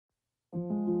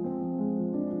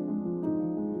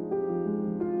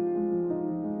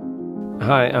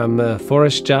Hi, I'm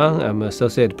Forrest Zhang. I'm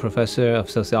Associate Professor of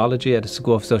Sociology at the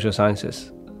School of Social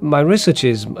Sciences. My research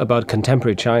is about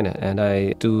contemporary China, and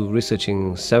I do research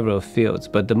in several fields,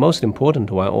 but the most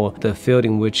important one, or the field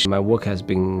in which my work has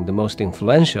been the most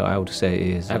influential, I would say,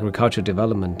 is agricultural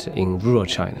development in rural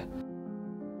China.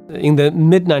 In the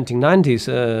mid-1990s,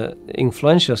 an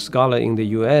influential scholar in the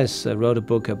US wrote a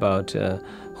book about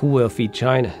who will feed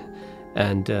China.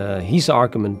 And his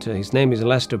argument, his name is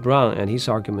Lester Brown, and his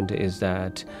argument is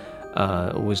that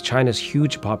with China's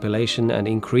huge population and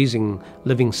increasing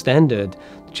living standard,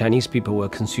 Chinese people will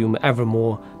consume ever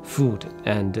more food.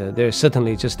 And there's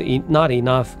certainly just not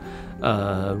enough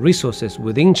resources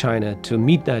within China to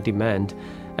meet that demand.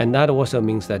 And that also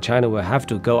means that China will have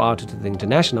to go out to the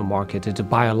international market to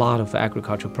buy a lot of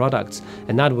agricultural products,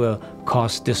 and that will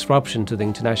cause disruption to the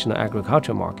international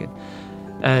agricultural market.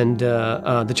 And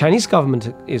the Chinese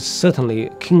government is certainly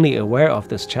keenly aware of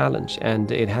this challenge,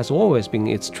 and it has always been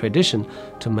its tradition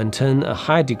to maintain a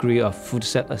high degree of food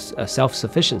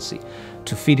self-sufficiency,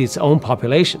 to feed its own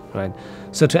population, right?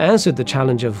 So to answer the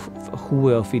challenge of who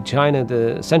will feed China,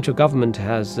 the central government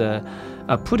has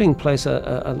put in place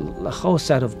a whole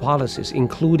set of policies,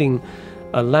 including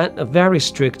a very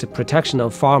strict protection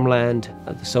of farmland,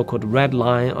 the so-called red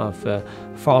line of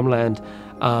farmland.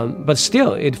 But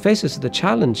still, it faces the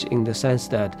challenge in the sense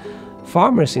that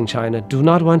farmers in China do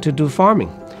not want to do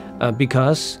farming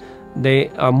because there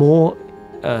are more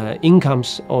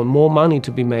incomes or more money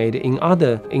to be made in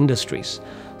other industries.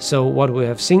 So what we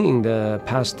have seen in the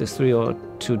past 3 or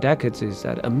 2 decades is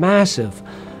that a massive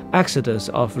exodus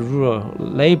of rural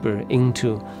labor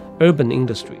into urban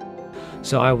industry.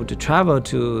 So I would travel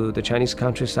to the Chinese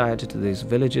countryside, to these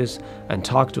villages, and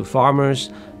talk to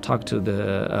farmers, talk to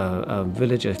the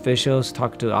village officials,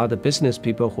 talk to other business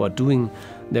people who are doing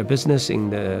their business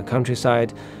in the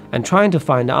countryside, and trying to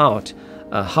find out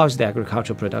how is the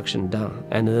agricultural production done,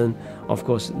 and then, of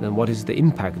course, then what is the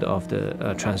impact of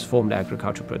the transformed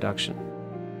agricultural production.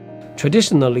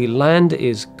 Traditionally, land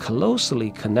is closely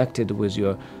connected with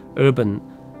your urban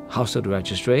household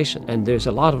registration, and there's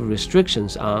a lot of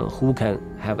restrictions on who can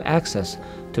have access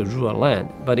to rural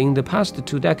land. But in the past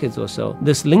 2 decades or so,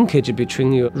 this linkage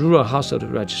between your rural household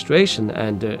registration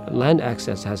and land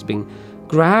access has been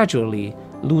gradually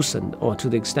loosened, or to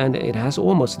the extent it has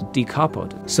almost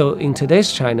decoupled. So in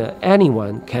today's China,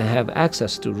 anyone can have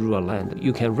access to rural land.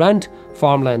 You can rent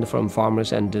farmland from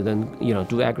farmers and then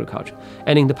do agriculture.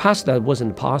 And in the past, that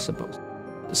wasn't possible.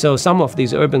 So some of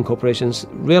these urban corporations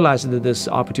realized this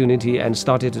opportunity and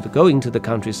started to go into the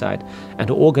countryside and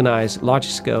to organize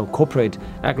large-scale corporate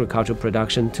agricultural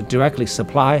production to directly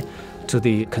supply to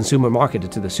the consumer market,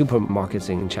 to the supermarkets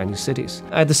in Chinese cities.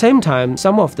 At the same time,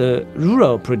 some of the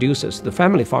rural producers, the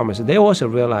family farmers, they also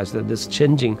realized that this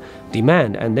changing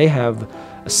demand, and they have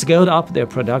scaled up their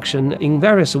production in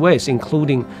various ways,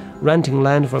 including renting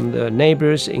land from the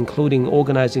neighbors, including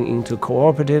organizing into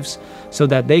cooperatives so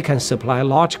that they can supply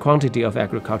large quantity of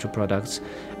agricultural products,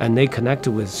 and they connect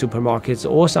with supermarkets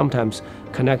or sometimes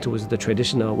connect with the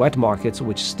traditional wet markets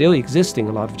which still exist in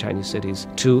a lot of Chinese cities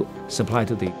to supply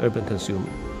to the urban consumer.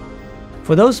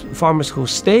 For those farmers who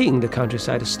stay in the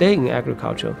countryside, stay in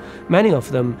agriculture, many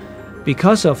of them,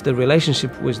 because of the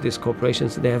relationship with these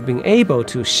corporations, they have been able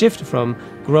to shift from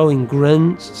growing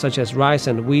grains such as rice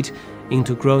and wheat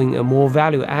into growing a more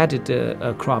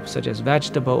value-added crop such as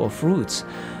vegetable or fruits.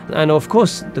 And of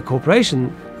course, the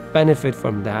corporation benefit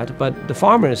from that, but the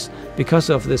farmers,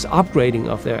 because of this upgrading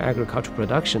of their agricultural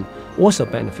production, also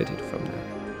benefited from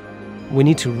that. We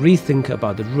need to rethink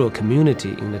about the rural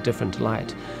community in a different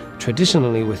light.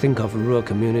 Traditionally, we think of rural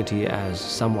community as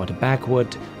somewhat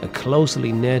backward, a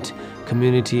closely knit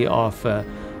community of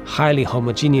highly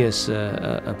homogeneous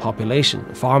population,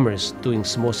 farmers doing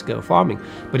small-scale farming.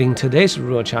 But in today's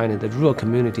rural China, the rural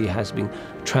community has been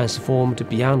transformed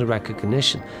beyond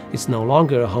recognition. It's no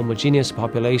longer a homogeneous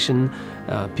population.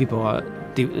 People are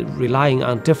relying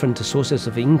on different sources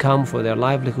of income for their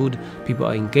livelihood. People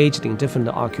are engaged in different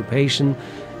occupation.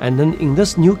 And then in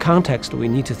this new context, we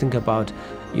need to think about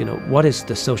what is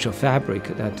the social fabric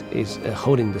that is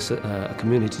holding this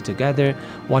community together?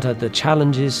 What are the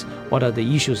challenges? What are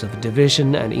the issues of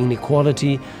division and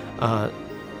inequality?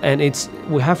 And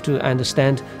we have to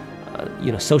understand,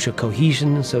 social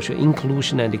cohesion, social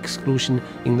inclusion and exclusion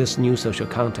in this new social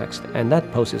context. And that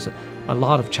poses a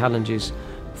lot of challenges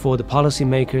for the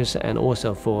policymakers and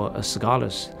also for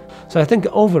scholars. So I think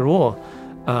overall,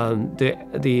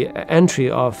 the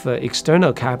entry of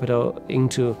external capital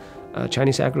into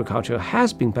Chinese agriculture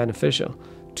has been beneficial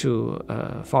to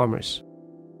farmers.